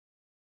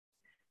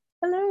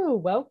Hello,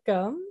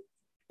 welcome.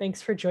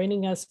 Thanks for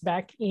joining us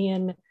back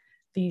in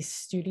the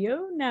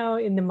studio now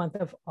in the month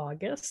of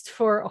August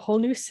for a whole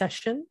new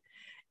session.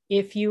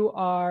 If you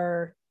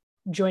are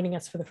joining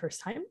us for the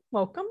first time,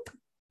 welcome.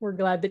 We're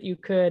glad that you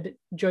could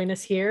join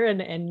us here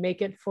and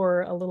make it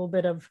for a little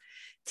bit of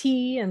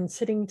tea and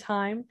sitting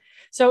time.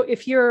 So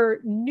if you're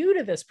new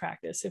to this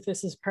practice, if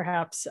this is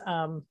perhaps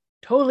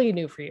totally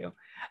new for you,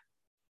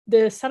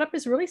 the setup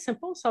is really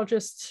simple. So I'll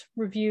just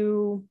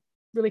review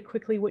really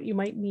quickly what you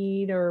might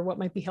need or what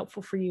might be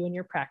helpful for you in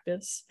your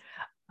practice.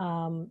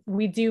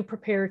 We do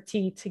prepare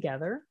tea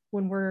together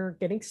when we're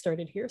getting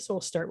started here. So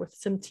we'll start with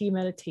some tea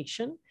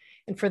meditation.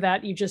 And for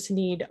that, you just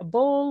need a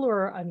bowl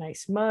or a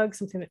nice mug,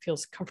 something that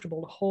feels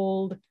comfortable to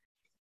hold,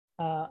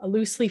 a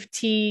loose leaf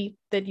tea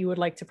that you would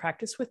like to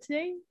practice with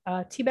today.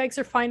 Tea bags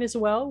are fine as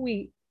well.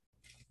 We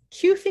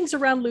cue things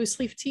around loose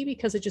leaf tea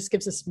because it just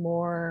gives us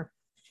more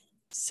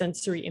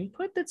sensory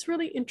input that's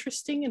really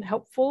interesting and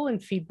helpful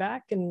and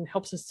feedback and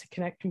helps us to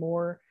connect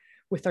more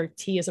with our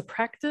tea as a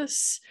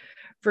practice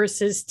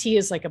versus tea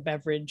as like a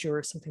beverage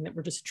or something that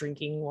we're just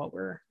drinking while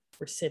we're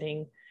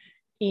sitting.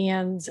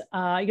 And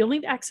you'll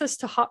need access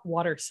to hot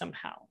water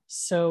somehow.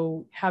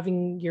 So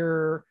having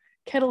your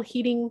kettle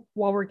heating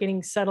while we're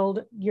getting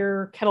settled,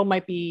 your kettle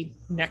might be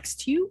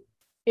next to you.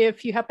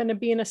 If you happen to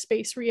be in a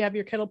space where you have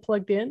your kettle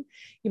plugged in,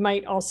 you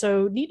might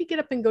also need to get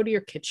up and go to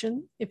your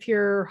kitchen if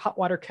your hot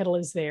water kettle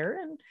is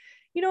there. And,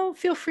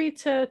 feel free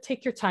to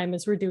take your time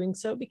as we're doing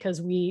so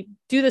because we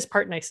do this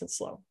part nice and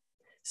slow.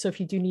 So if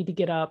you do need to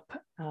get up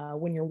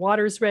when your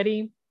water's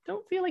ready,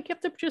 don't feel like you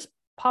have to just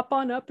pop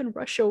on up and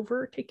rush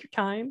over. Take your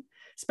time,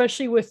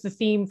 especially with the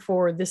theme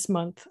for this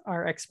month.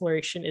 Our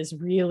exploration is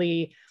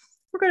really,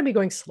 we're going to be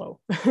going slow.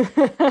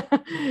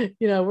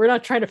 We're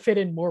not trying to fit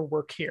in more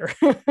work here.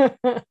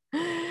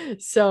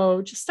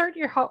 So just start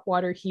your hot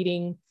water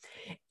heating.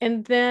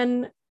 And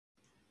then,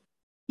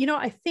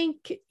 I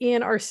think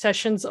in our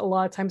sessions, a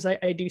lot of times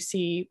I do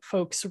see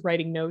folks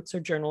writing notes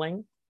or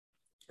journaling.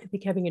 I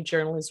think having a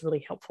journal is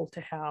really helpful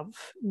to have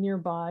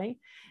nearby.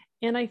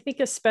 And I think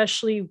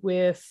especially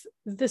with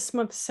this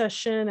month's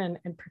session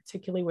and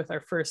particularly with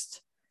our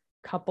first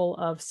couple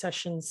of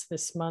sessions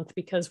this month,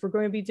 because we're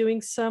going to be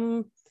doing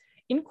some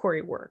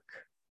inquiry work,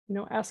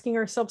 asking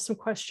ourselves some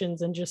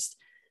questions and just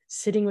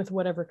sitting with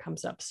whatever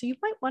comes up. So you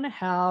might want to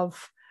have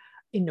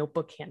a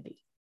notebook handy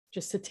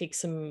just to take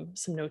some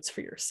notes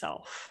for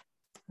yourself.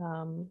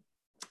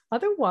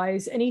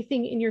 Otherwise,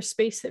 anything in your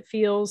space that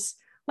feels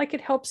like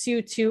it helps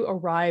you to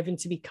arrive and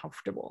to be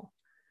comfortable,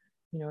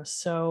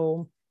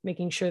 so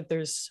making sure that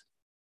there's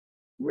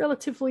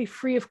relatively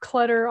free of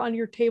clutter on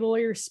your table or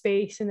your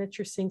space and that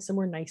you're sitting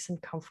somewhere nice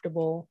and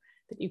comfortable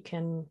that you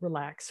can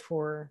relax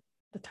for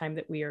the time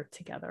that we are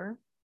together.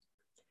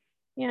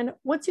 And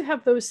once you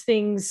have those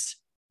things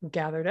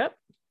gathered up,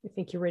 I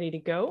think you're ready to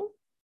go.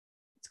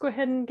 Let's go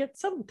ahead and get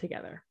settled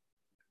together.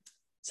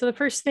 So the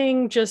first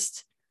thing,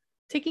 just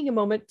taking a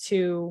moment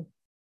to,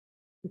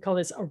 we call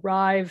this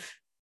arrive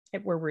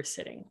at where we're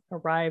sitting,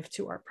 arrive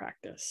to our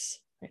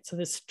practice. Right? So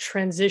this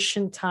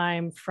transition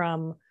time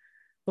from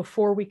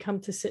before we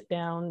come to sit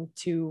down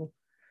to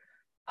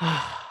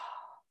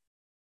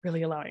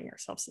really allowing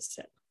ourselves to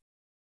sit.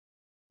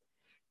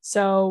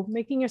 So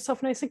making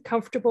yourself nice and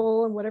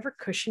comfortable in whatever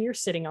cushion you're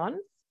sitting on,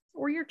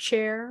 or your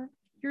chair,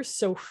 your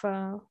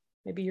sofa.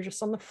 Maybe you're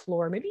just on the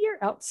floor. Maybe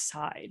you're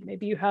outside.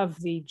 Maybe you have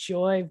the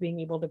joy of being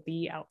able to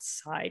be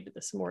outside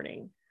this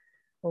morning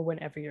or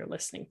whenever you're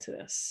listening to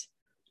this.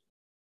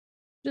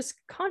 Just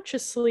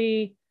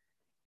consciously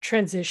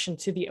transition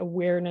to the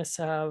awareness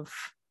of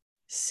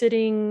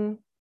sitting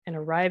and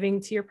arriving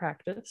to your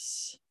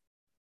practice,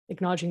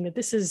 acknowledging that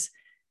this is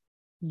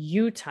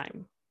you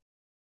time.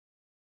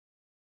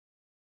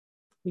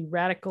 The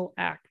radical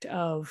act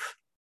of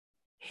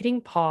hitting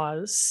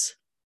pause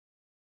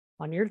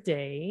on your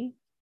day,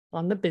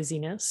 on the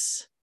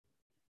busyness,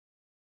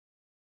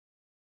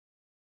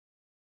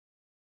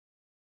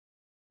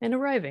 and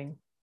arriving,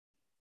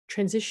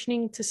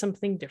 transitioning to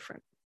something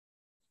different.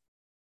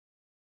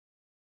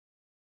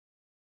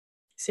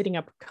 Sitting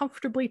up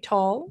comfortably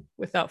tall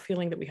without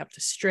feeling that we have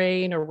to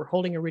strain or we're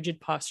holding a rigid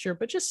posture,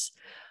 but just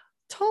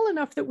tall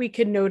enough that we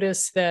can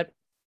notice that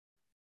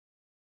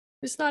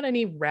there's not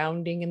any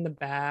rounding in the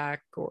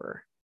back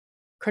or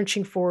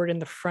crunching forward in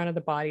the front of the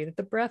body, that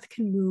the breath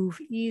can move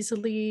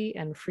easily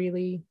and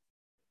freely.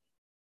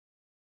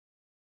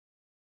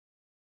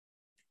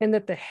 And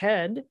that the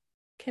head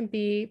can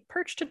be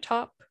perched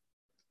atop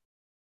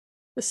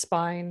the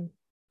spine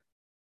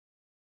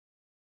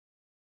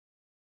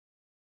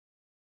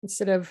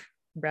instead of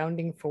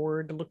rounding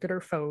forward to look at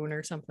our phone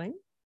or something.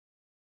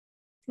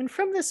 And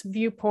from this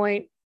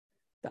viewpoint,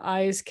 the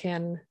eyes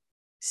can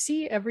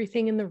see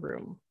everything in the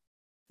room,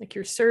 like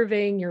you're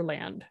surveying your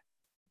land.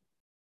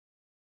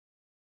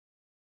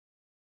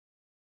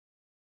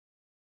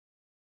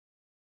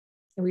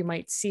 And we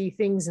might see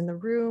things in the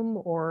room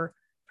or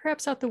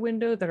perhaps out the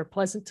window that are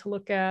pleasant to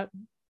look at,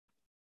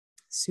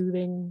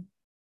 soothing.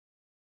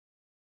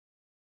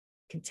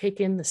 Can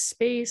take in the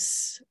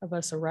space of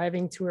us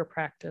arriving to our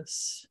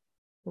practice,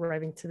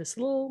 arriving to this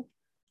little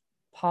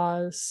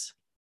pause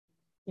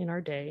in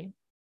our day.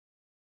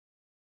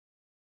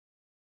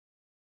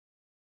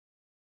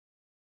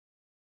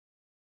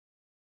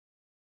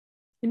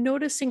 And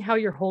noticing how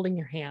you're holding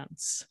your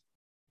hands.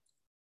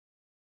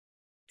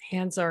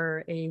 Hands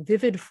are a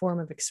vivid form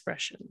of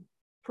expression.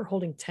 For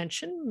holding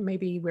tension,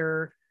 maybe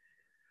we're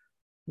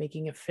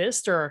making a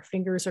fist or our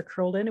fingers are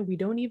curled in and we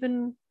don't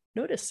even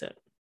notice it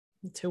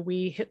until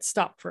we hit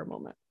stop for a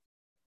moment.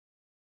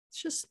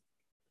 It's just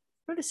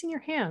noticing your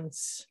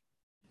hands.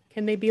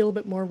 Can they be a little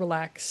bit more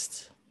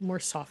relaxed, more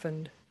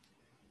softened?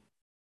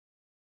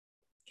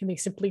 Can they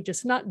simply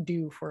just not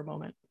do for a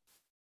moment?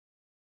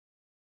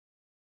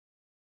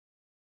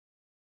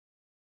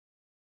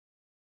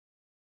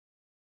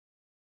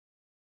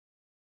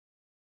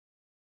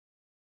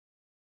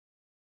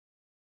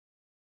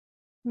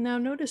 Now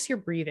notice your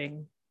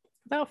breathing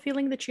without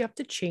feeling that you have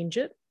to change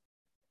it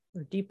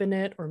or deepen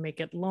it or make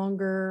it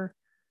longer,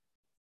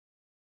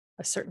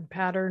 a certain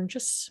pattern.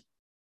 Just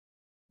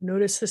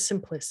notice the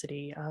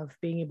simplicity of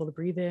being able to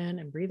breathe in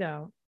and breathe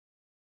out.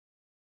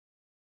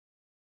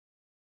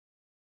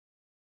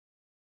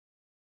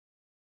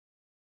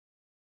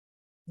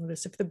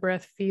 Notice if the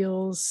breath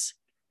feels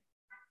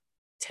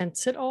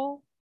tense at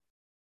all,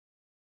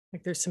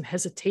 like there's some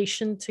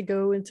hesitation to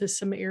go into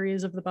some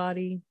areas of the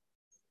body.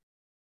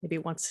 Maybe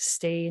it wants to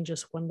stay in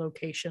just one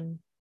location.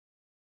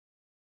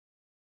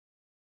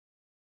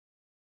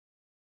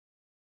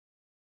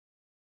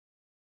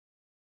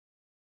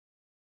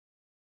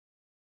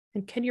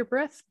 And can your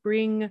breath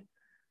bring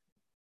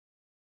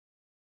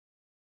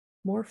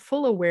more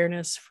full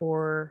awareness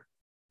for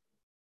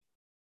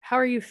how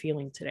are you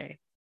feeling today?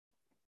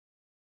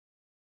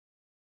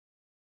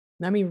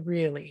 I mean,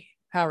 really,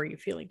 how are you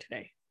feeling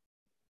today?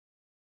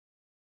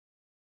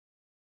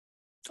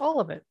 All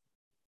of it.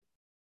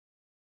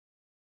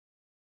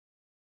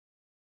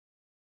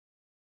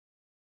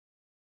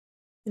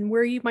 And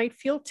where you might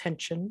feel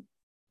tension,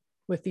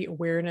 with the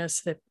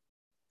awareness that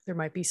there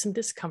might be some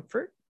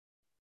discomfort,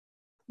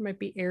 there might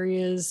be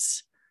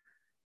areas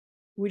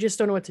we just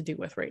don't know what to do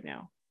with right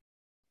now.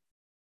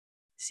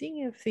 Seeing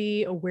if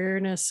the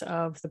awareness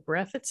of the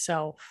breath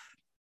itself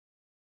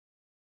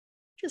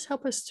just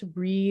help us to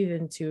breathe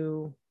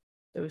into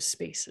those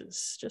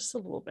spaces just a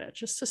little bit,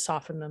 just to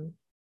soften them.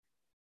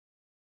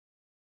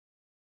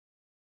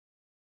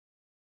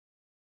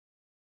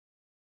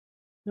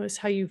 Notice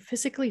how you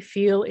physically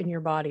feel in your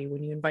body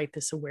when you invite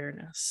this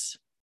awareness.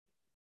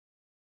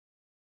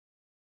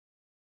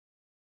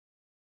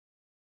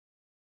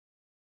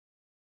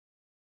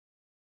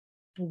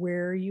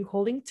 Where are you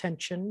holding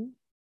tension?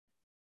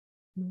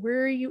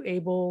 Where are you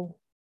able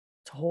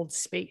to hold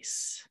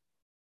space?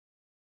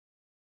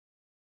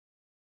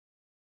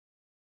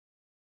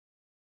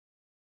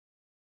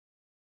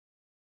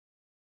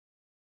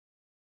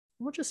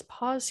 We'll just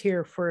pause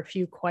here for a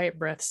few quiet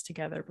breaths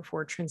together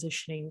before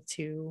transitioning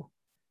to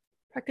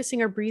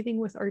practicing our breathing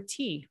with our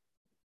tea.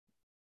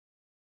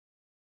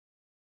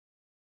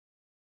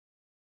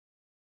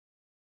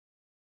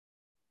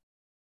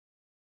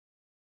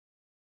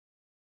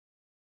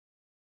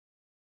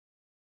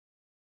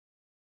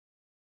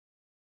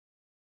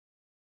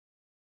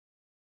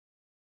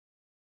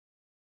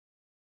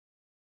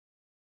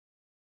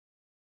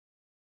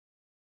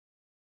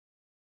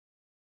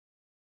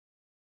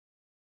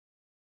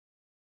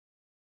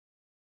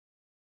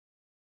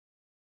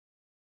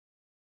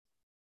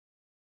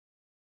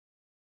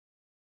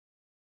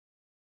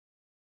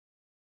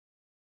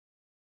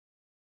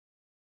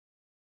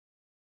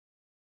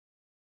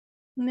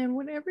 And then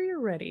whenever you're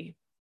ready,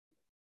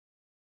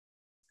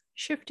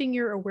 shifting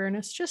your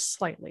awareness just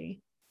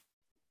slightly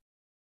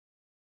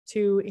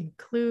to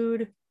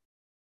include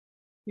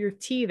your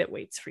tea that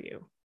waits for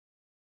you.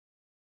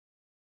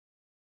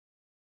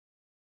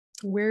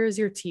 Where is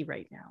your tea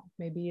right now?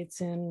 Maybe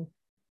it's in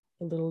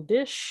a little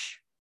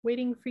dish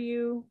waiting for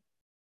you,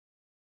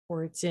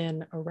 or it's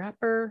in a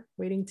wrapper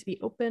waiting to be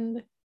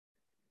opened.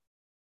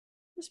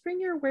 Just bring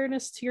your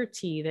awareness to your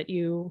tea that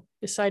you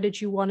decided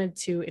you wanted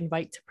to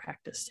invite to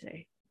practice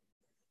today.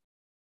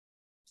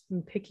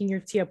 And picking your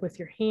tea up with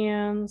your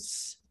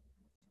hands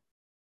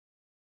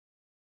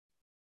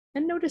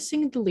and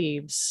noticing the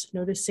leaves,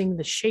 noticing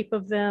the shape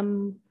of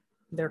them,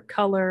 their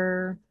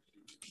color,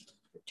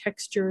 their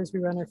texture as we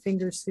run our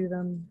fingers through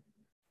them.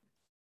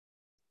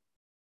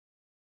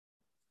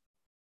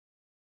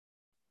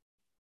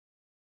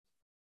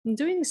 And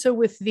doing so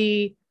with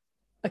the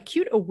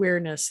acute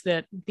awareness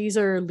that these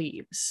are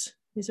leaves.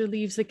 These are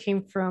leaves that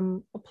came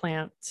from a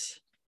plant,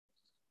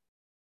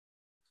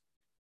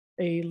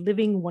 a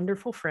living,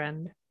 wonderful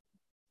friend.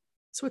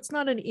 So it's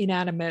not an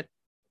inanimate,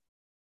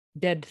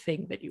 dead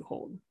thing that you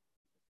hold.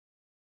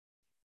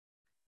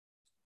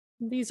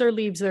 These are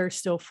leaves that are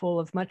still full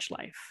of much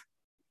life.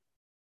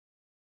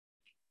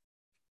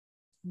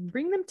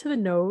 Bring them to the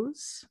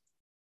nose.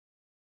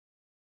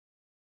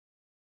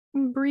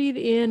 And breathe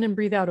in and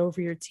breathe out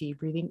over your tea.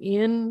 Breathing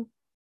in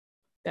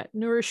that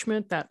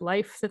nourishment, that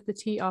life that the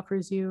tea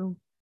offers you.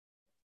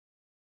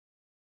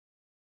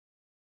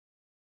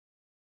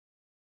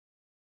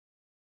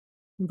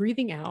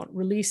 Breathing out,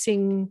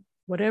 releasing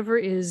whatever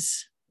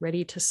is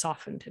ready to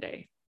soften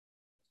today.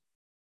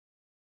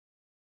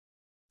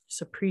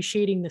 Just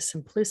appreciating the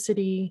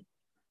simplicity,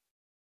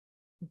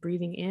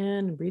 breathing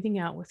in and breathing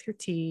out with your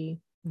tea,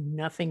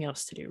 nothing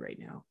else to do right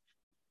now.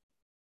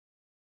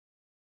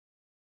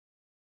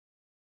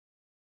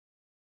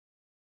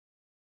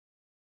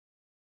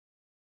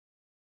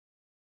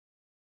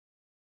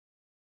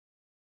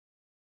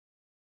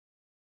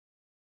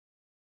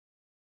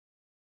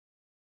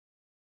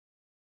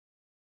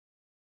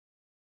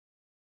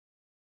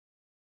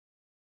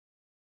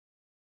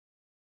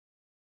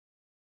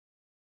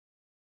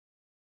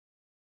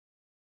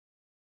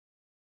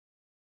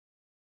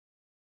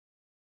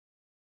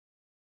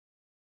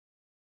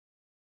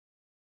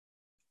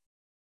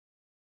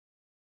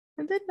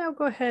 And then now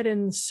go ahead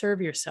and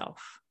serve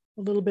yourself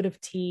a little bit of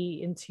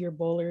tea into your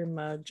bowl or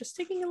mug, just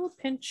taking a little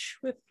pinch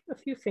with a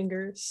few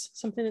fingers,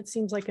 something that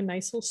seems like a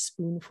nice little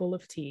spoonful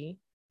of tea,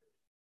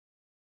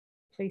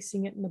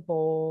 placing it in the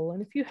bowl.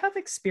 And if you have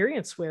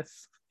experience with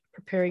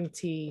preparing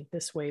tea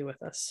this way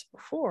with us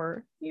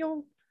before,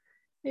 you'll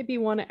maybe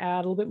want to add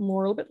a little bit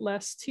more, a little bit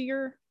less to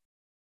your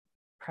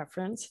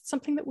preference. It's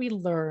something that we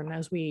learn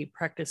as we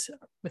practice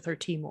with our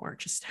tea more,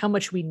 just how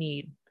much we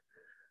need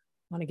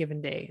on a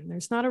given day. And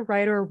there's not a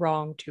right or a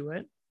wrong to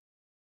it.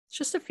 It's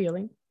just a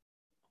feeling.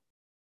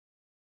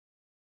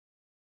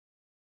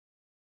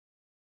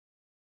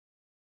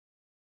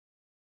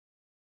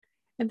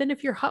 And then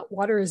if your hot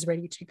water is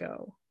ready to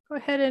go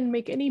ahead and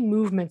make any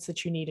movements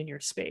that you need in your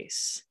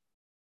space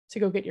to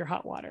go get your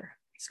hot water.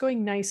 It's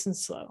going nice and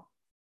slow.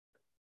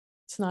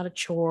 It's not a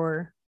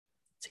chore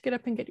to get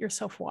up and get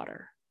yourself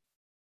water.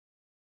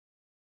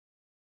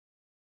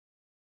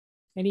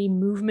 Any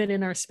movement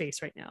in our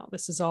space right now,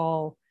 this is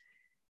all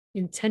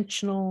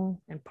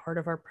intentional and part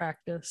of our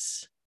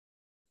practice.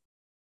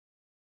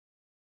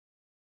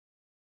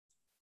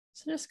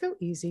 So just go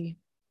easy.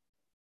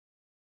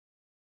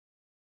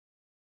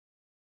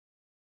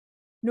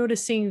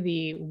 Noticing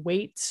the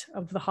weight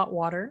of the hot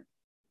water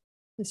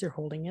as you're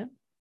holding it,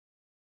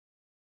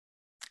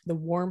 the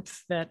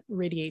warmth that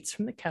radiates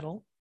from the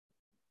kettle.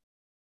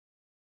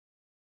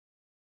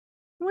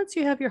 Once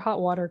you have your hot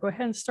water, go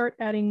ahead and start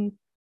adding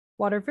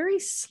water very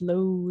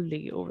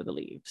slowly over the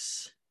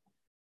leaves.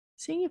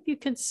 Seeing if you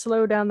can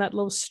slow down that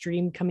little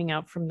stream coming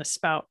out from the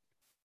spout.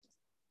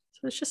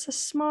 So it's just a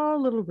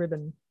small little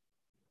ribbon.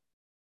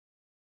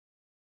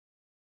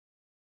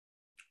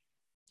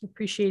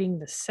 Appreciating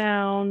the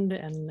sound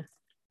and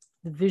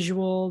the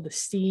visual, the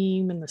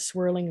steam and the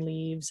swirling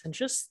leaves, and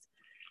just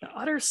the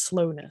utter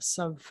slowness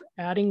of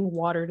adding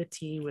water to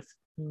tea with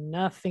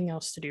nothing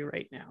else to do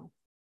right now.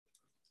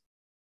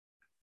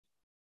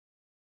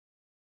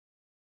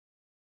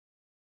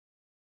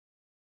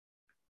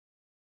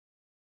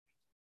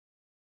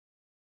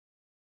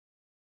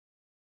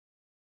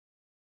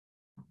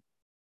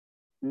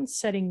 And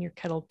setting your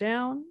kettle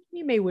down,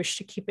 you may wish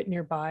to keep it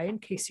nearby in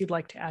case you'd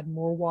like to add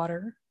more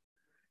water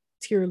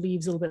to your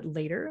leaves a little bit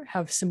later,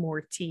 have some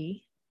more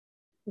tea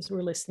as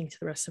we're listening to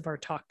the rest of our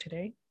talk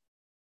today.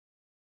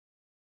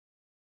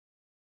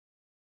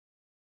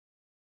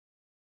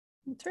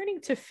 And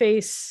turning to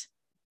face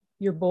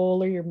your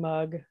bowl or your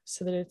mug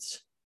so that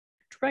it's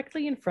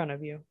directly in front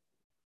of you.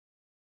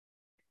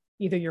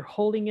 Either you're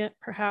holding it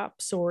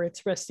perhaps, or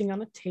it's resting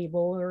on a table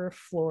or a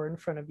floor in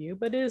front of you,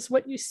 but it is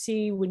what you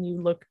see when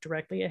you look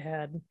directly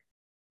ahead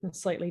and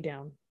slightly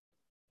down.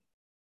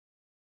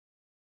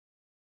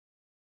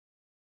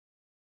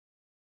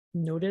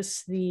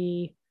 Notice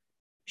the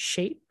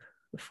shape,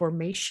 the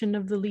formation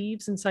of the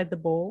leaves inside the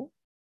bowl,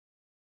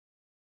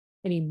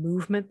 any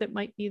movement that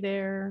might be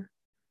there.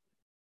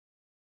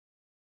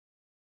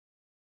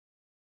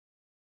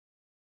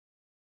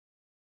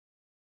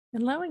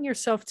 And allowing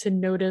yourself to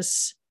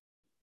notice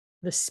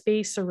the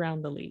space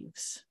around the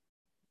leaves,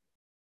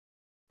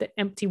 the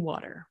empty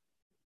water.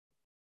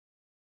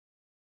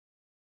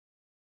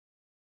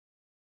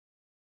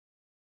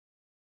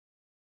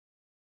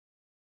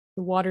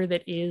 The water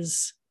that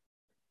is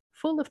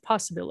full of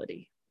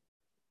possibility.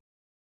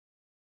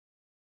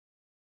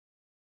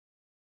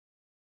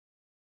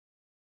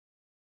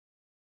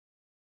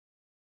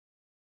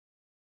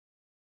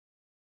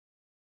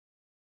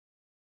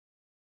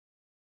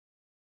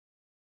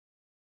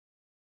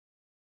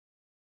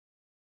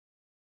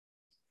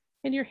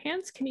 And your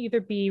hands can either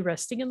be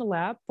resting in the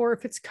lap, or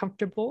if it's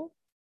comfortable,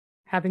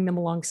 having them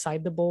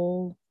alongside the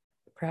bowl,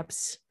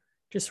 perhaps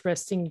just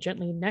resting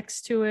gently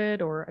next to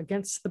it or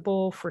against the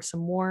bowl for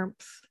some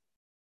warmth.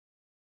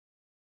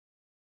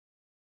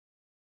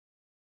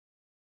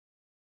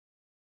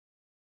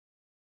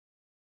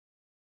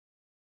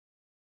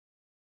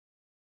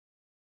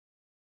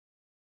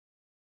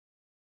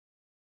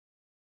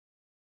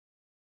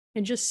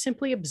 And just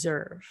simply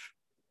observe.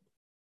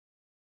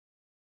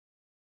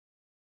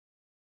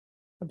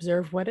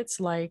 Observe what it's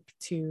like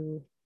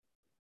to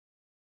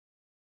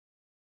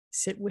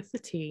sit with the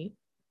tea,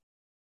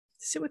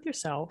 sit with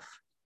yourself,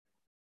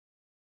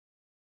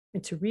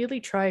 and to really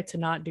try to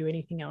not do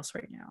anything else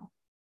right now.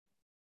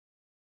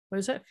 What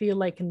does that feel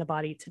like in the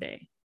body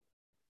today?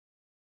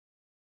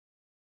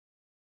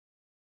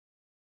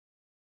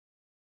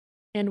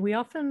 And we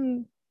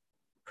often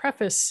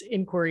preface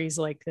inquiries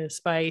like this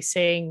by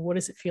saying, what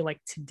does it feel like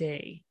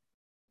today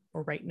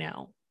or right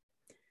now?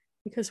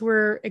 Because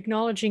we're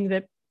acknowledging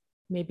that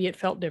maybe it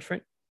felt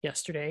different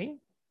yesterday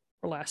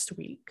or last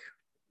week.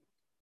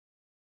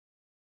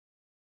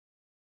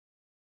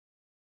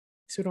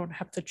 So we don't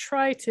have to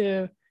try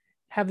to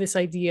have this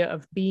idea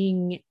of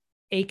being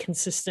a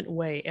consistent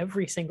way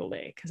every single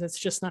day, because that's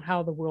just not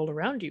how the world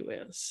around you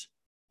is.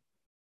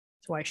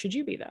 So why should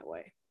you be that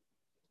way?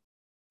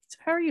 So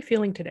how are you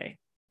feeling today?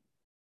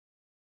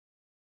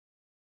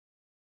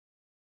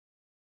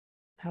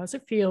 How does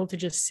it feel to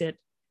just sit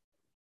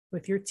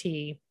with your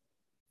tea,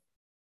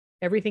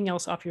 everything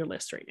else off your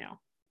list right now?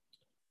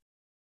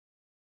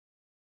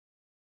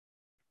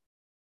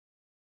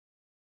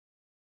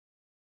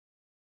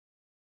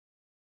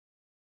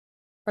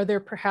 Are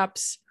there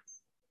perhaps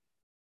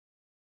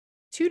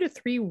 2 to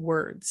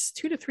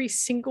 3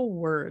 single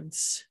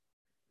words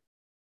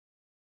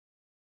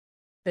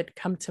that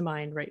come to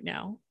mind right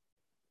now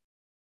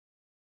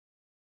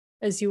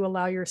as you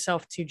allow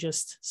yourself to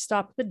just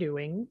stop the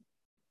doing,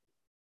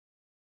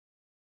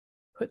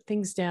 put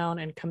things down,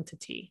 and come to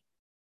tea?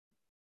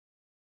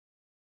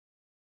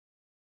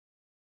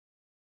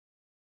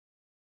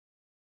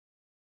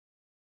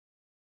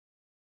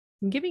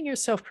 And giving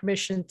yourself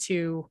permission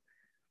to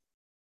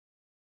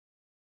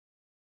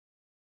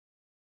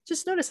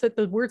just notice that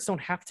the words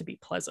don't have to be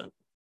pleasant.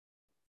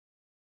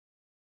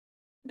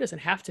 It doesn't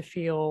have to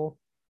feel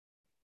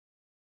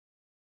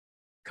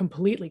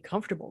completely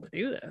comfortable to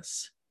do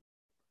this.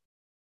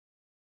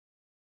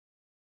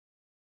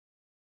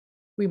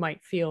 We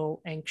might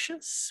feel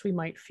anxious. We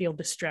might feel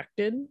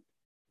distracted. We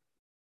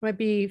might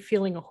be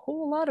feeling a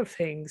whole lot of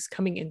things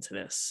coming into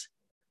this.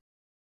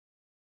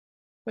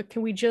 But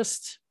can we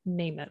just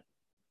name it?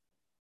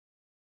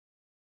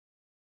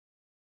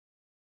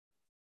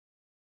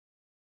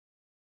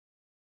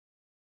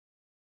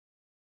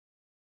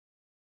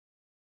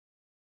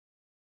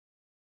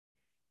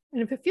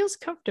 And if it feels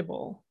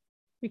comfortable,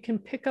 we can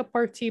pick up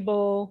our tea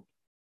bowl,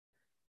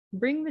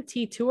 bring the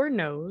tea to our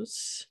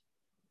nose,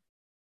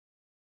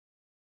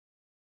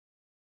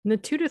 and the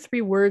 2 to 3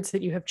 words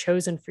that you have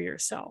chosen for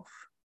yourself,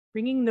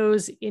 bringing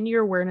those in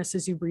your awareness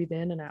as you breathe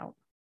in and out.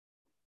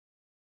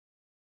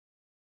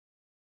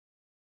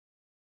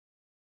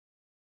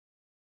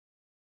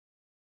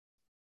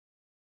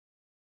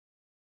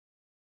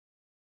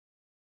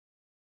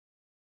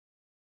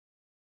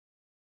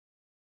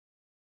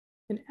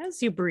 And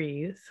as you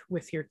breathe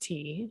with your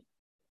tea,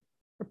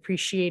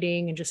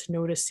 appreciating and just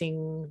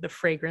noticing the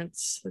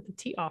fragrance that the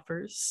tea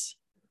offers,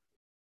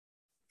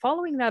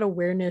 following that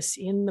awareness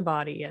in the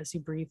body as you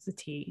breathe the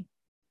tea,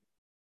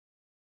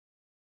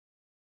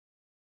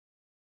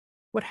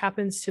 what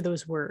happens to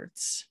those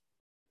words?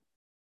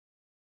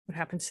 What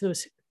happens to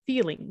those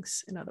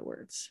feelings, in other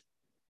words?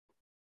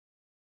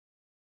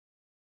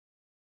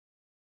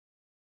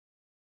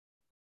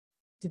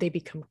 Do they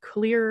become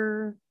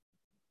clearer,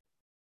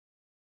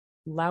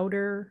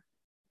 louder?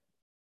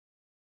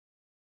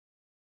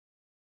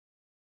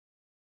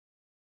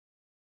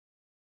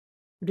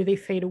 Or do they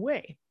fade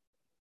away?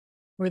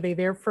 Or are they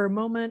there for a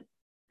moment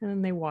and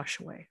then they wash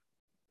away?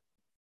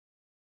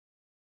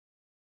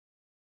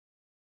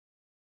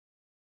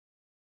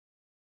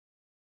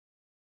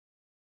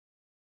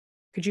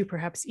 Could you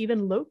perhaps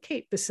even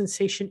locate the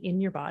sensation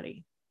in your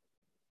body?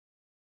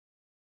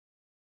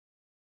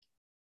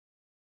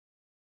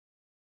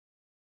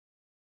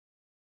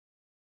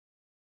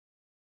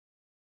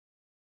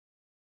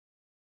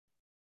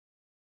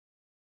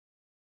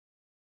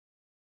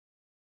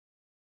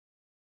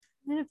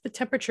 And if the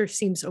temperature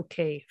seems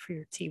okay for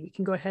your tea, we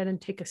can go ahead and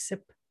take a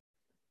sip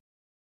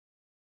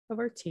of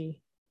our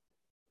tea.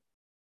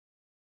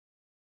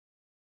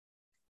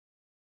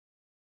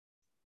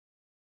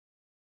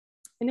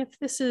 And if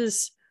this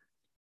is,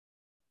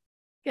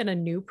 again, a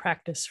new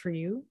practice for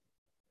you,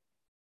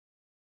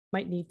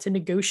 might need to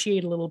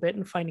negotiate a little bit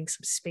in finding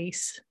some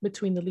space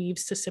between the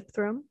leaves to sip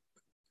through,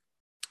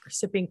 or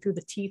sipping through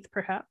the teeth,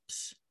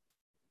 perhaps.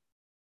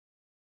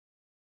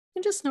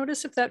 And just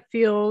notice if that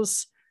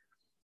feels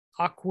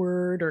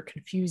awkward or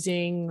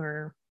confusing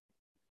or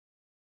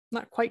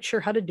not quite sure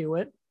how to do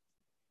it.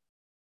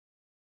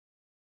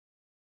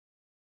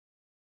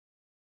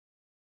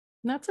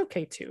 And that's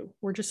okay too.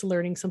 We're just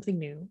learning something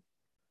new.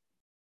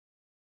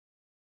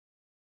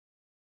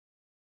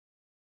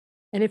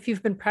 And if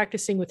you've been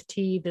practicing with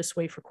tea this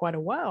way for quite a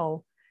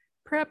while,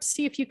 perhaps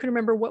see if you can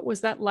remember what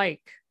was that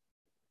like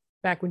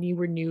back when you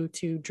were new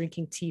to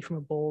drinking tea from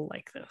a bowl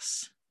like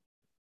this.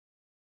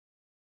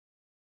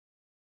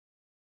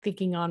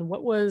 Thinking on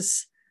what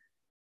was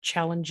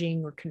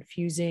challenging or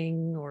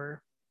confusing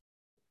or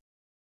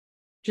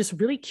just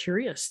really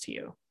curious to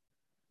you.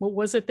 What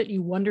was it that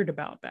you wondered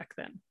about back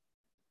then?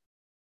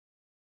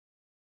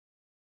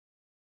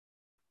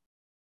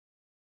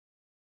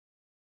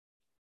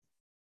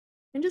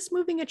 And just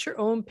moving at your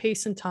own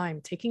pace and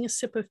time, taking a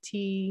sip of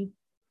tea,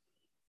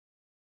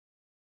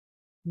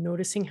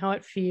 noticing how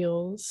it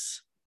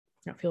feels,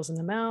 How it feels in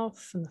the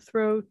mouth and the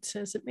throat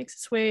as it makes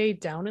its way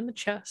down in the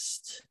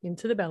chest,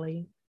 into the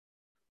belly.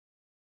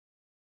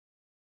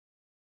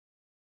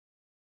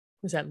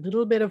 There's that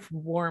little bit of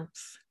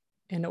warmth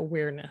and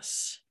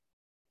awareness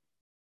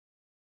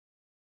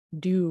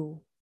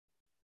due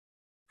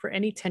for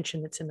any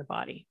tension that's in the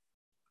body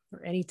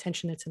or any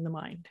tension that's in the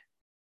mind.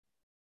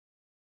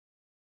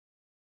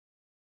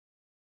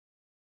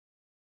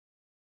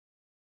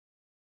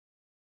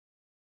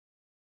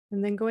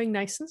 And then going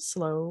nice and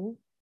slow,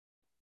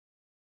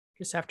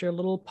 just after a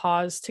little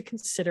pause to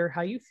consider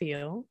how you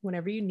feel,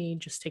 whenever you need,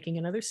 just taking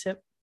another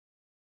sip.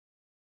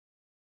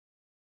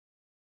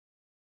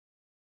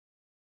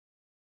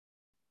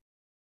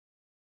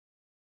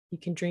 You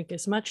can drink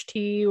as much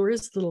tea or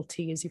as little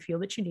tea as you feel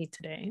that you need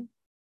today.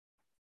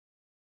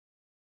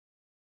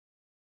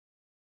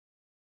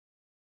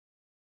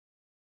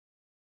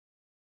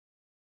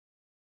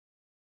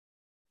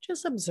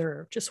 Just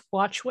observe, just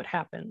watch what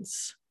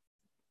happens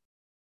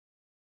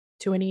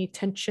to any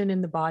tension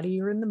in the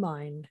body or in the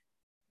mind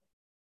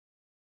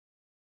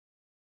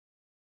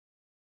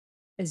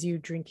as you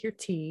drink your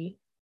tea,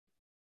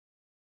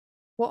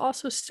 while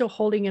also still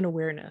holding in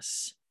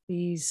awareness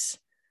these,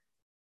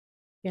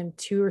 again,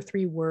 2 or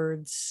 3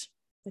 words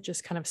that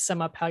just kind of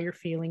sum up how you're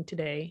feeling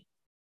today.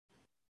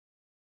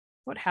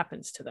 What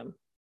happens to them?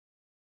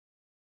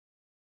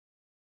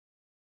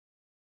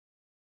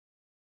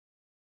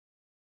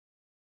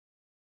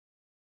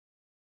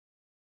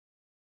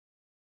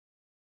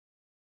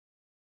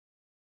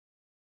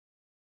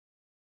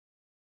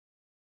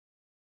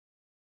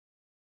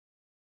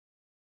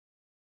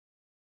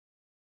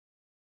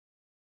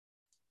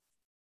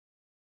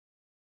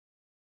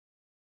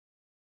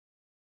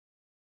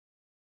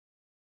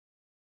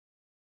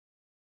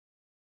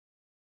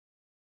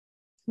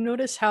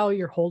 Notice how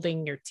you're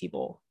holding your tea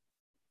bowl.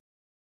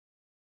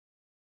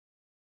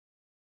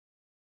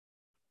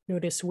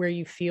 Notice where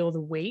you feel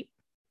the weight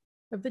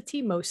of the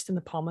tea most in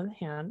the palm of the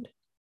hand.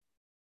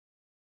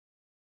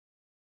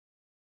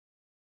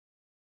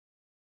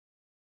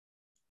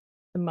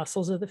 The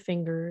muscles of the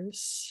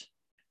fingers,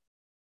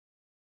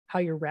 how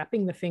you're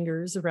wrapping the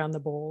fingers around the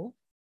bowl.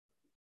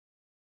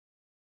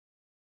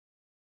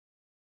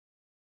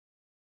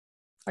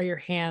 Are your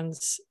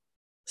hands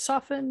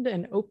softened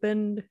and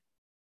opened?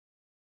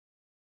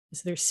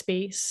 Is there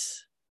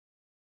space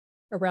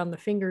around the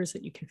fingers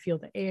that you can feel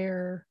the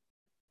air,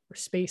 or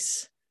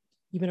space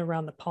even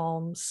around the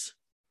palms?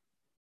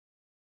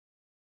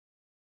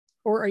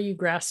 Or are you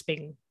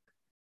grasping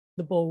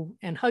the bowl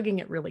and hugging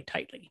it really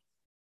tightly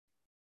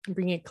and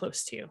bringing it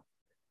close to you?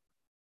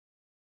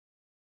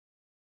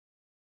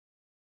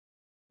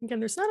 Again,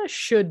 there's not a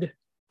should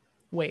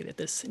way that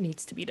this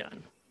needs to be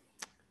done.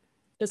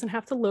 It doesn't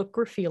have to look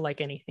or feel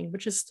like anything, but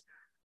just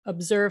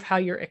observe how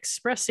you're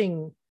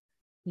expressing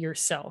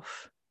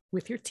yourself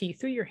with your tea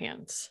through your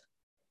hands.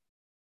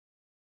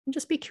 And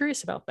just be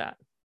curious about that.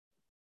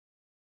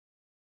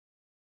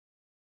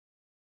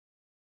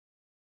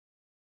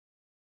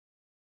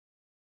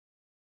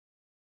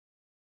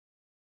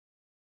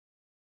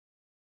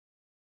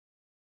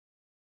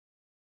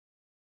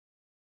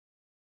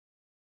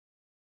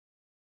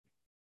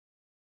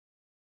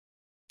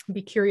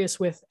 Be curious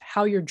with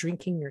how you're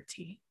drinking your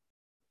tea.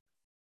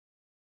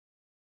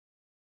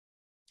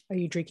 Are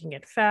you drinking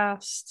it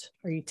fast?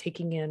 Are you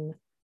taking in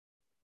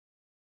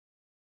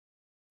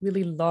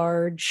really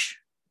large,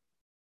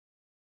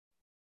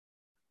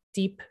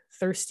 deep,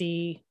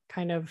 thirsty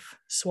kind of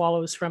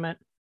swallows from it?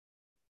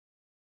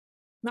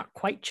 Not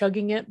quite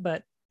chugging it,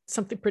 but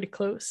something pretty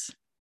close.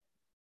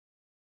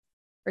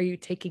 Are you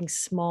taking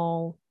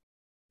small,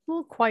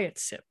 little quiet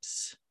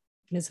sips?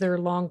 And is there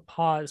a long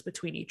pause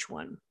between each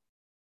one?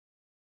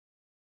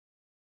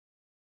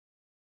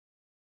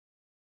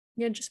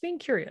 Yeah, just being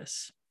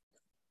curious.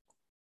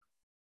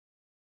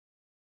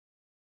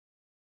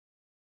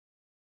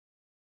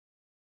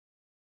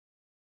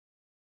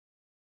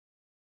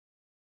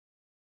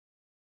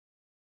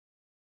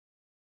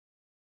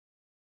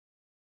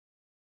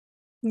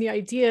 And the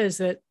idea is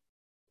that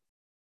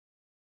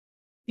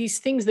these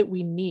things that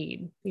we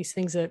need, these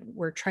things that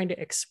we're trying to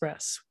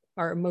express,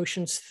 our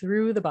emotions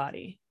through the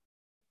body.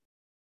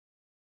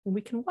 And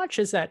we can watch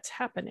as that's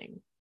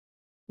happening.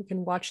 We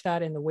can watch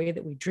that in the way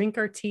that we drink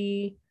our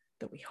tea,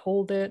 that we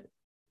hold it,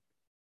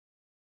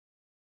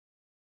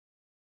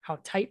 how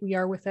tight we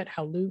are with it,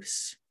 how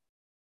loose,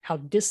 how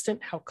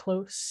distant, how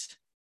close.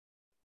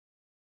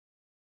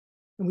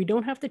 And we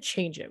don't have to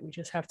change it. We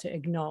just have to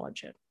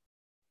acknowledge it.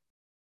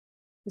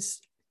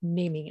 Just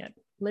naming it,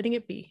 letting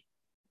it be.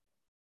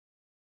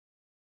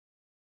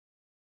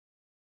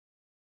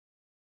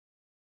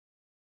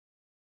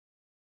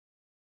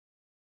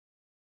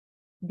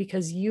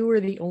 Because you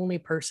are the only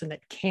person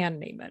that can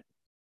name it.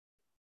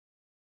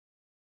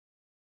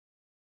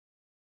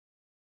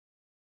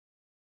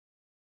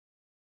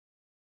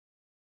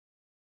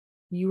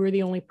 You are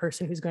the only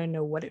person who's going to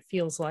know what it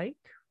feels like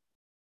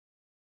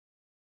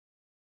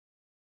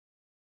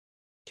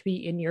to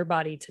be in your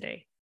body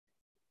today.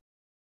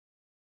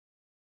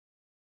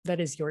 That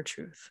is your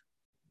truth.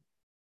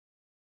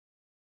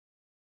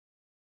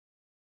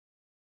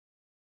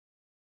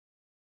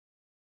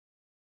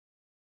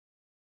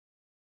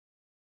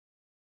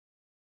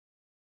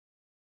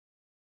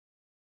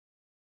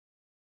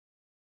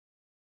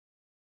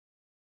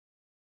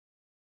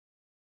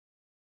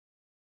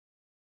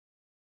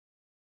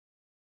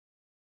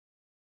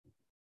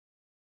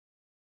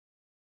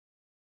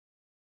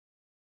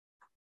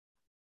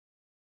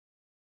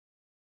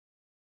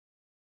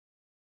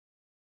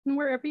 And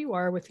wherever you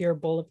are with your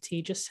bowl of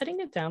tea, just setting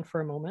it down for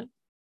a moment.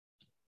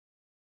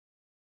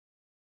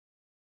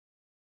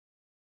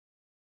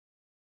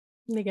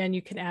 And again,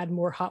 you can add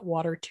more hot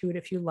water to it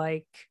if you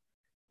like,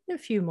 in a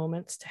few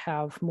moments to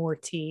have more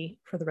tea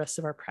for the rest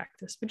of our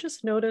practice. But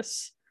just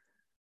notice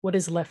what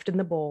is left in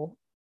the bowl,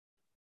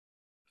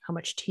 how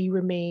much tea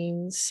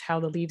remains, how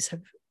the leaves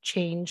have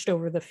changed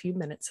over the few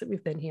minutes that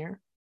we've been here.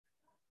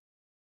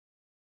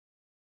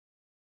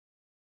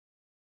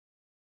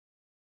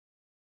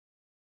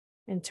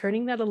 And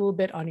turning that a little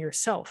bit on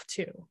yourself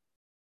too.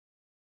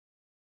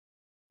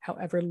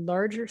 However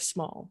large or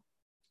small,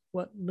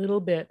 what little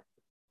bit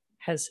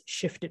has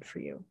shifted for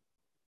you.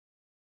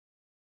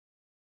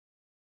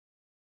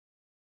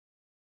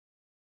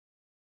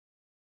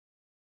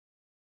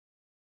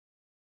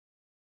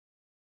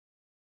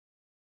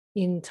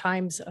 In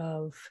times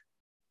of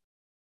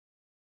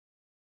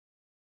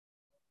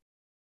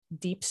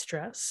deep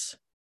stress,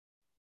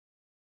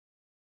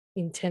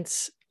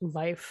 intense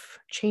life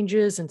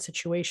changes and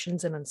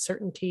situations and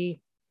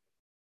uncertainty,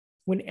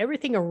 when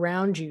everything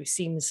around you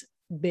seems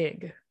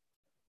big,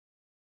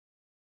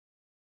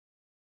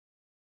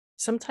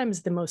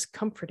 sometimes the most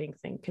comforting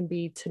thing can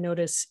be to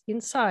notice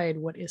inside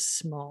what is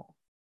small.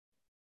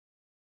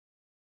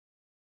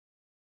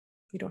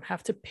 You don't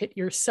have to pit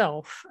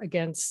yourself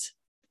against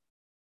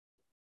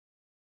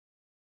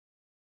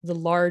the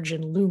large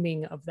and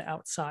looming of the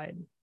outside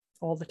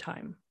all the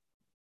time.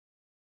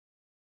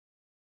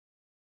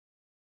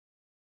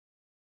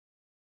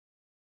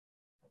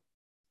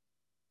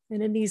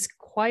 And in these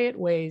quiet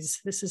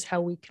ways, this is how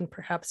we can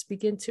perhaps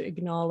begin to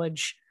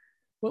acknowledge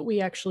what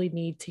we actually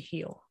need to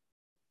heal.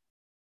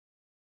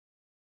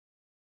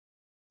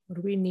 What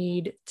do we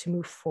need to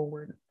move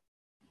forward?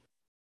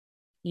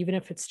 Even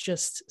if it's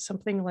just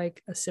something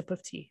like a sip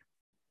of tea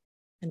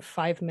and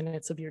 5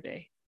 minutes of your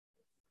day.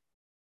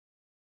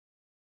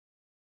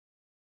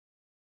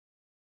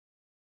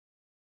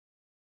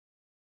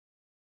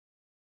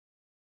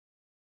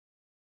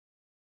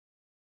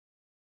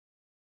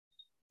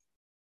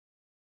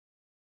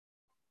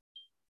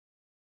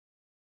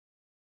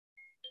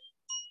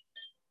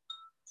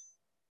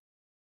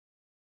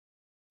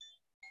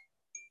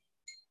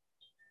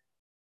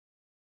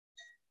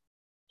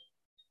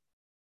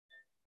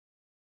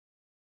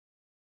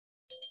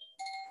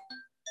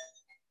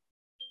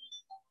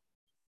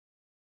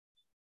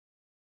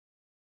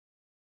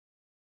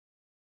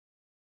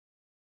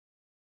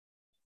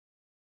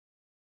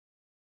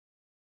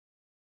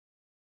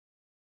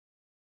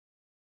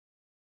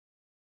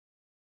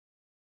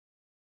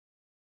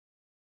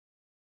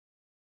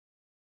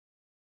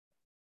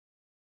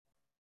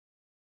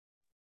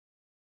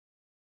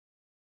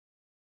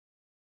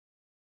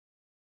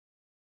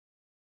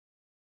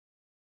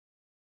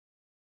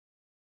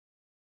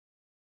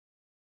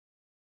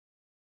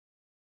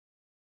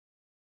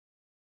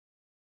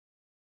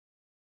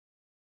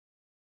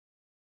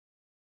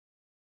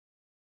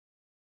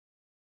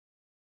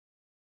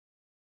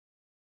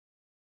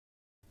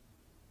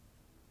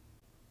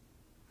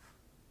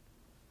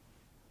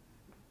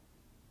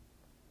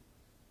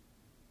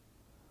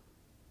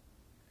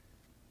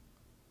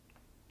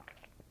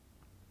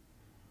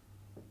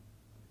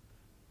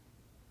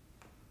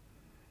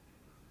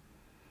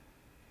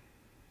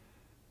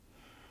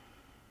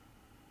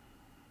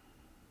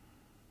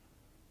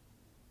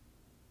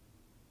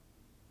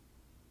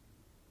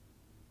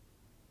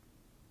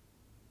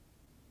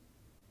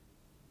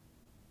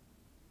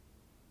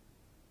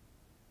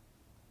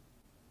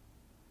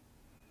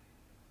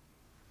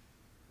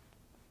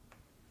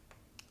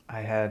 I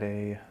had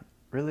a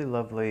really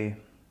lovely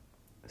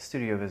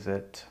studio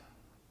visit.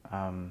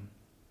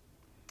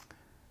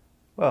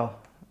 Well,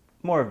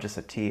 more of just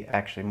a tea,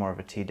 actually more of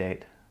a tea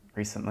date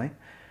recently,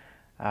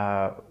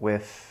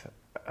 with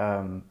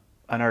an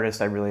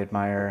artist I really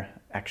admire,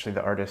 actually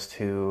the artist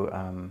who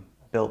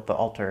built the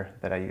altar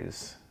that I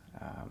use.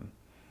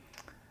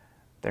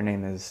 Their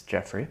name is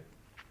Jeffrey.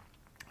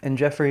 And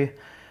Jeffrey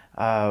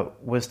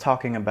was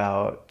talking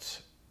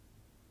about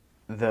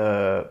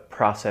the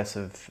process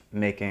of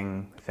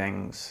making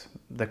things,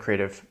 the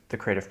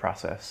creative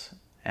process,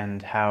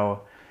 and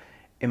how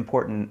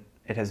important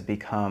it has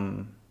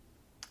become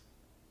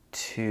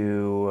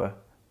to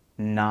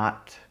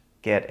not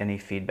get any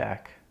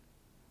feedback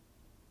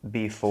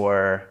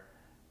before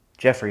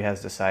Jeffrey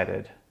has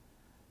decided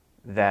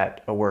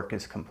that a work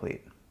is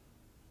complete.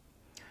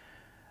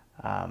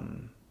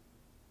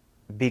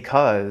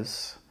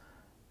 Because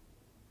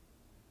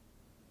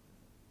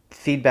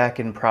feedback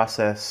in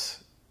process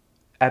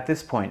at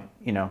this point,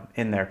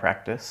 in their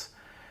practice,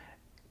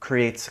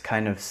 creates a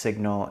kind of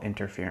signal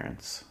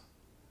interference.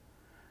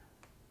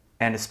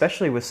 And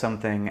especially with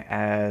something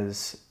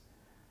as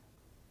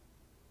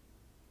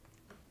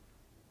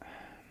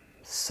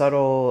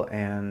subtle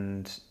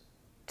and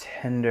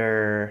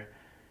tender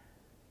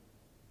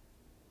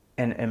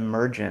and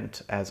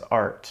emergent as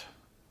art,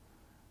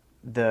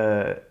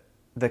 the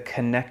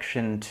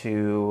connection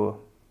to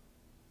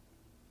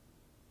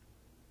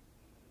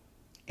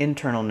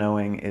internal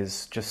knowing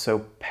is just so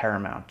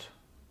paramount,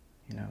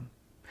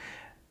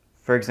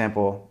 For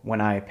example, when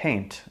I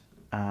paint,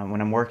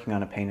 when I'm working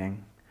on a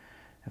painting,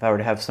 if I were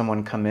to have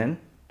someone come in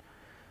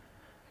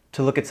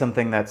to look at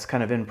something that's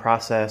kind of in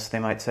process, they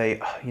might say,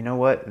 oh, you know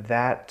what,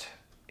 that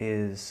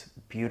is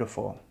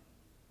beautiful,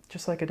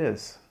 just like it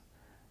is.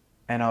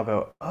 And I'll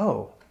go,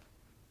 oh,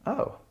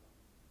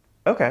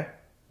 okay,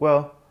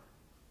 well,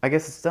 I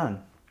guess it's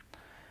done.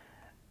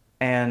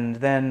 And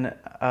then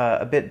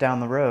a bit down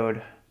the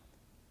road,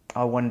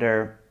 I'll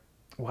wonder,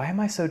 why am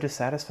I so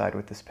dissatisfied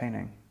with this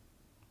painting?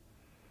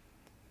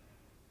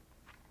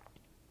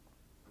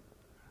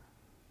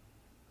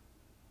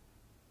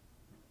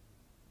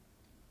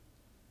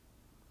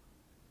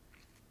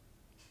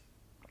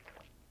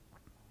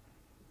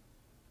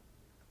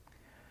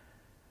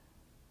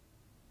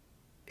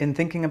 In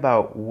thinking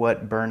about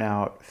what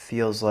burnout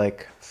feels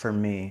like for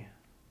me,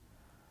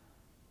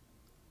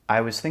 I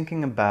was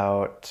thinking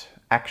about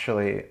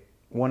actually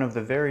one of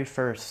the very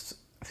first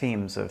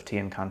themes of Tea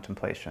and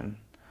Contemplation,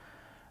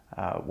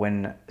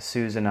 when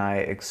Suze and I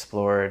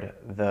explored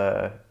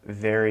the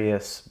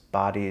various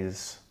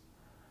bodies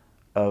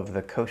of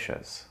the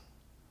koshas.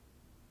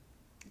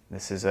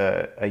 This is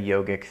a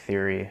yogic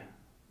theory,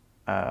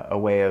 a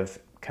way of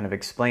kind of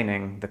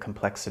explaining the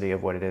complexity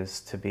of what it is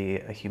to be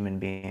a human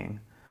being.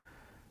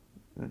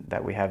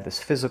 That we have this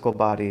physical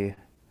body,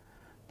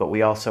 but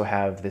we also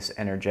have this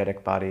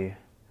energetic body.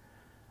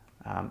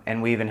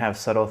 And we even have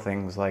subtle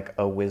things like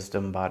a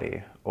wisdom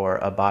body, or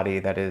a body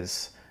that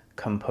is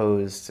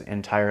composed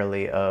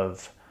entirely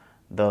of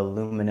the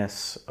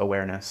luminous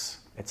awareness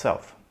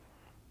itself.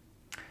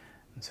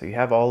 And so you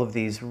have all of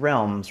these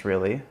realms,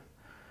 really.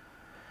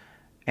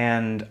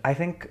 And I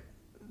think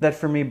that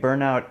for me,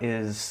 burnout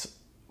is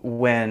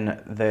when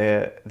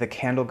the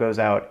candle goes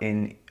out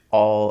in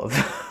all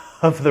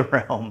of the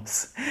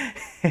realms.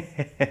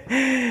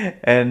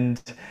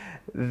 And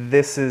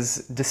this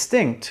is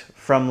distinct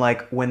from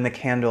like when the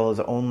candle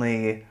is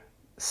only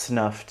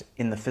snuffed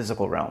in the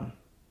physical realm,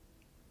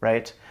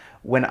 right?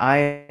 When I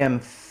am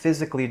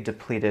physically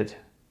depleted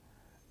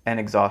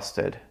and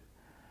exhausted,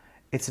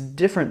 it's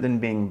different than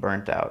being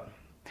burnt out,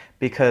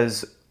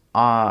 because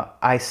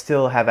I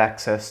still have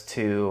access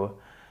to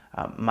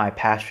my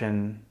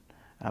passion,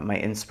 my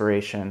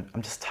inspiration.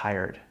 I'm just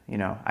tired, you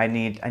know. I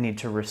need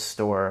to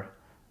restore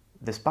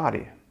this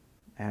body,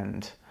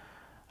 and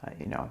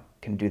you know,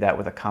 can do that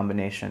with a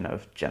combination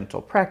of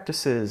gentle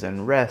practices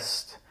and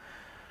rest.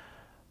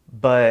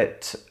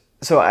 But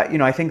so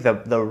I think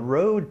the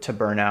road to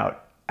burnout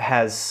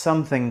has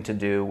something to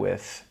do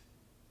with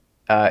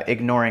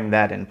ignoring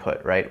that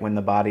input, right? When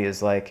the body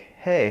is like,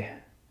 hey,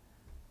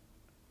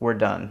 we're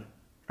done,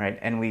 right?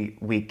 And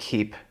we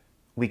keep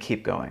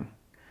going.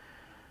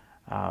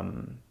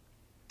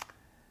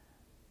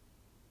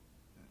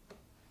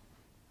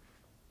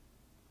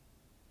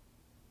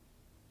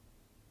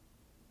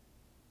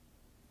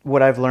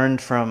 What I've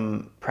learned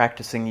from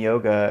practicing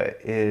yoga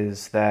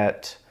is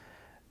that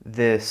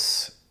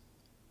this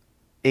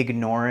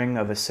ignoring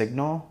of a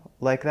signal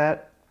like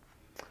that,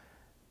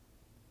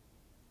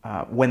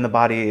 when the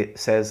body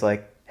says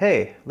like,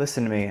 hey,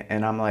 listen to me,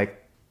 and I'm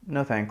like,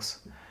 no thanks,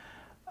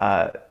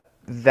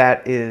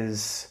 that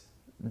is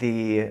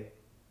the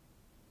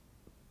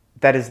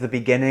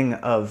beginning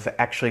of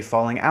actually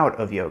falling out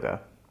of yoga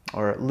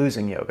or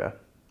losing yoga,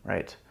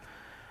 right?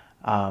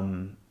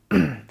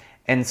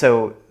 And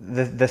so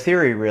the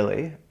theory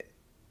really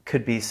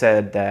could be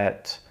said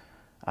that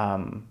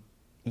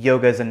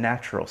yoga is a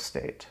natural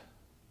state.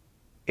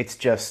 It's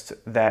just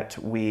that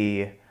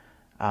we,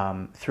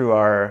 through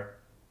our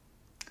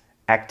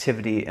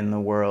activity in the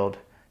world,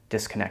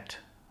 disconnect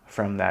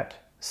from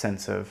that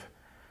sense of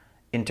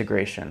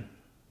integration.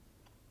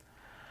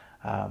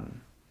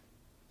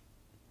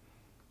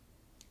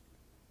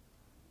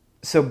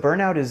 So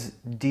burnout is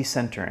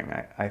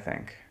decentering, I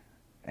think.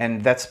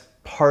 And that's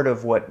part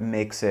of what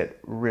makes it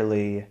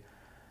really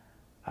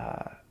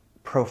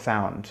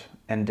profound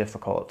and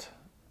difficult.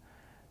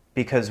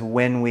 Because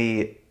when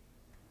we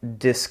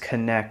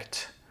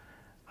disconnect,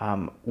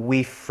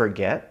 we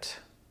forget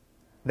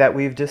that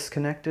we've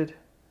disconnected,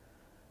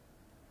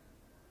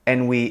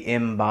 and we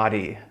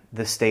embody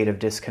the state of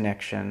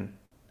disconnection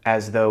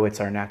as though it's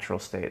our natural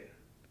state.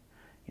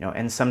 You know,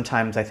 and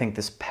sometimes I think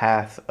this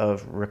path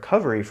of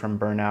recovery from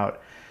burnout,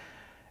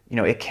 you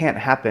know, it can't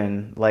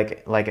happen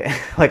like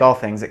like all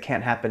things. It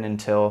can't happen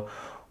until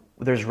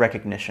there's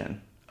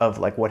recognition of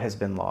like what has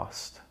been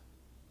lost.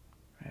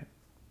 Right?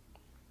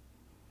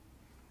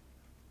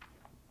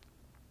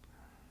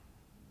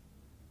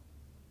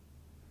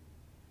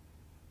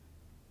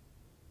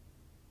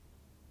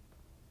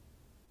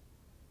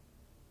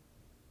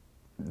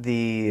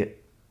 The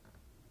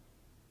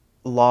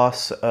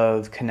loss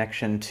of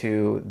connection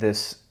to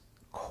this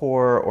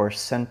core or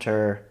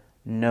center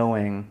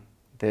knowing,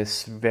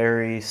 this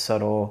very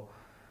subtle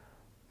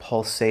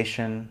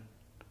pulsation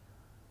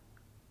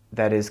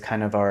that is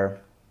kind of our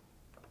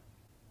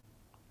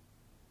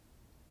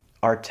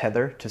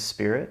tether to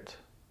spirit.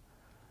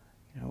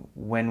 You know,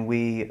 when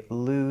we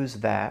lose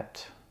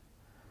that,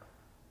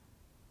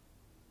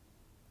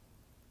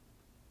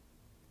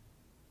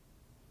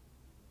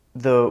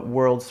 the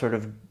world sort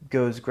of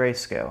goes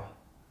grayscale.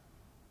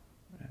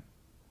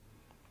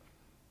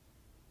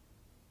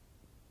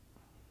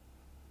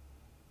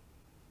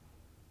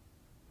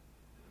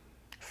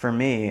 For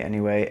me,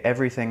 anyway,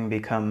 everything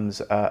becomes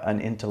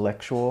an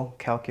intellectual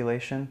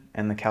calculation,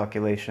 and the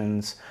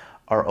calculations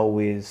are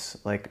always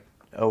like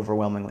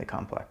overwhelmingly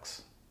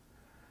complex.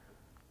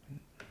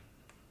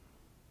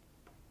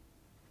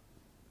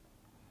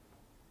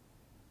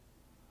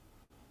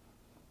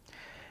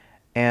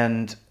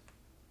 And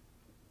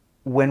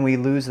when we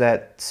lose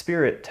that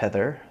spirit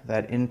tether,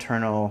 that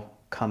internal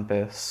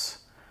compass,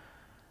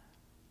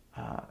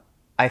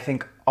 I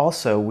think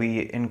also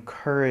we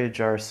encourage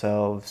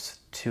ourselves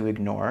to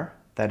ignore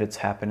that it's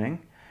happening,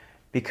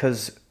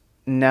 because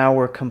now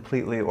we're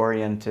completely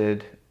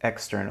oriented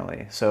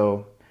externally.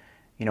 So,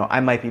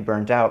 I might be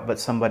burnt out, but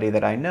somebody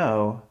that I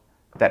know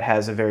that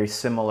has a very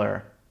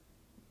similar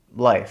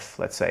life,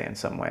 let's say in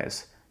some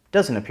ways,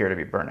 doesn't appear to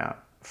be burnout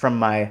from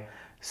my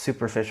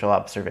superficial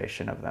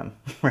observation of them,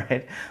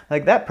 right?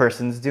 Like, that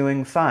person's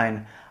doing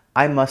fine.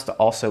 I must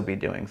also be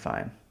doing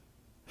fine.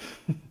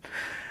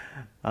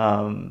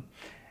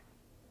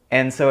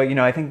 And so,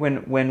 I think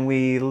when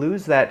we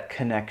lose that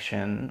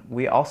connection,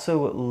 we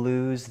also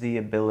lose the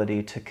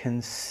ability to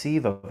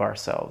conceive of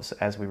ourselves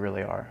as we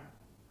really are.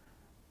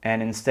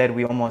 And instead,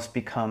 we almost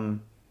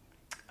become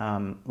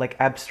like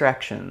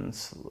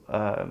abstractions,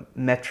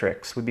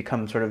 metrics. We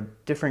become sort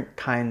of different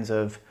kinds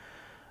of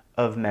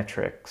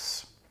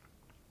metrics.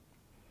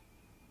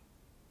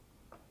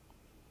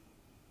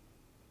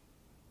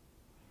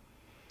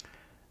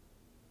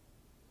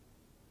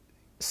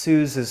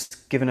 Suze has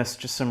given us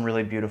just some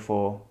really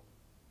beautiful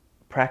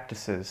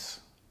practices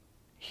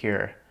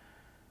here.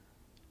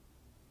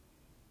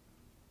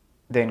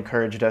 They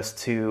encouraged us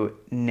to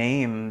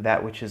name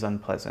that which is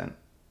unpleasant,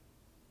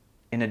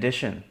 in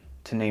addition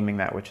to naming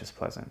that which is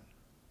pleasant.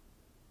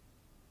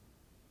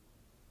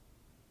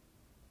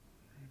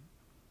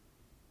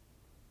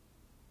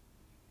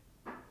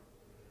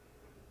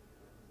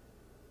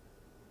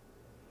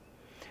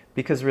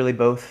 Because really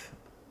both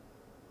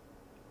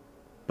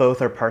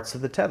are parts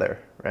of the tether,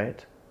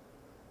 right?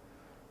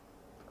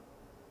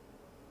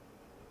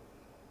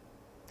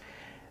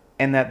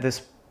 And that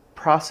this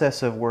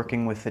process of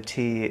working with the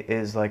tea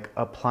is like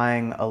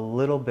applying a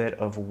little bit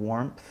of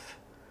warmth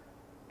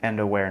and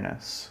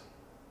awareness.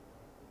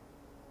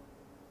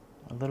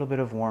 A little bit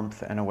of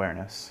warmth and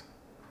awareness.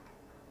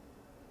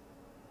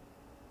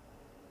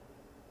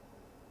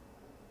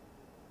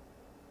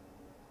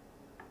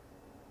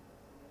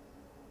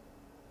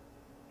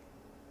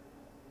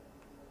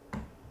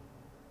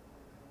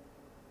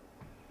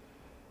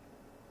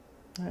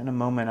 In a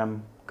moment,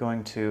 I'm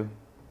going to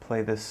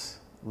play this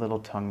little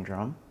tongue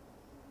drum.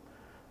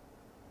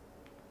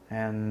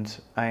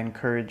 And I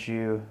encourage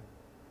you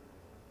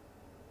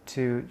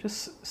to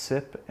just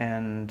sip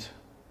and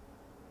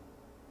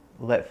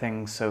let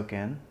things soak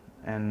in.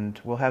 And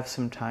we'll have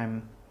some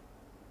time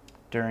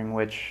during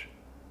which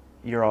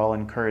you're all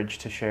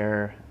encouraged to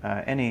share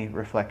any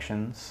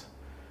reflections,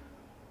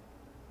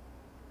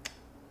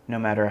 no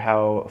matter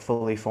how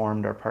fully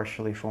formed or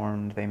partially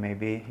formed they may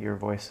be. Your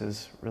voice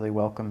is really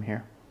welcome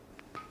here.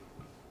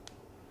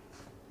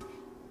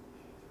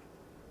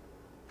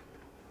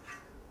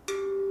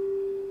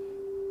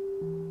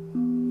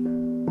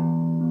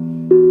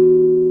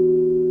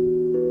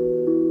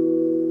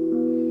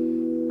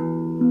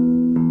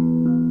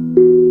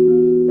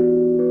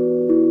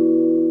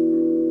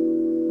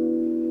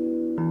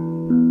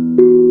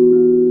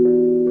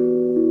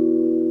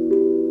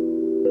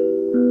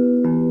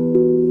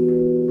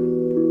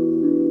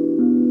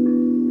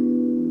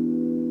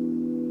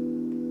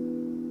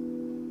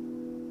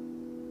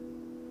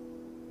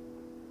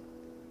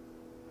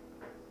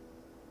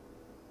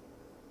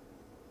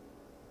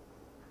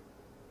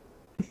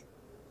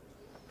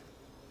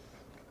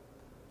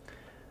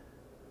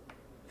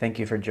 Thank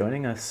you for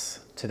joining us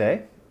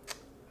today.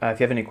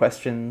 If you have any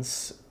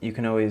questions, you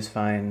can always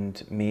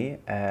find me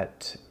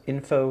at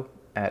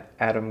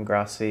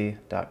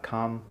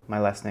info@adamgrossi.com. My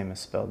last name is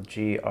spelled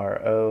Grossi.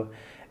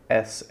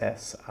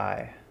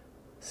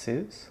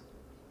 Suze?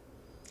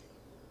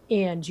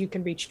 And you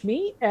can reach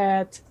me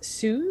at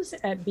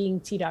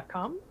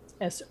Suze@beingtea.com,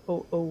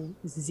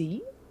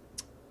 SOOZ,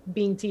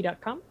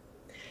 beingtea.com.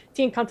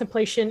 Tea and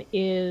Contemplation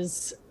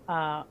is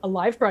a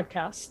live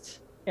broadcast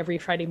every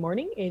Friday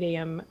morning, 8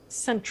 a.m.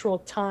 Central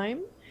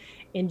Time.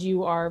 And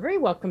you are very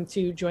welcome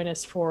to join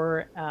us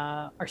for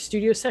our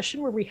studio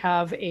session, where we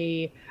have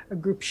a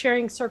group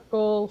sharing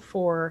circle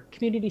for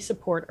community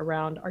support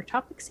around our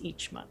topics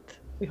each month.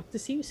 We hope to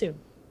see you soon.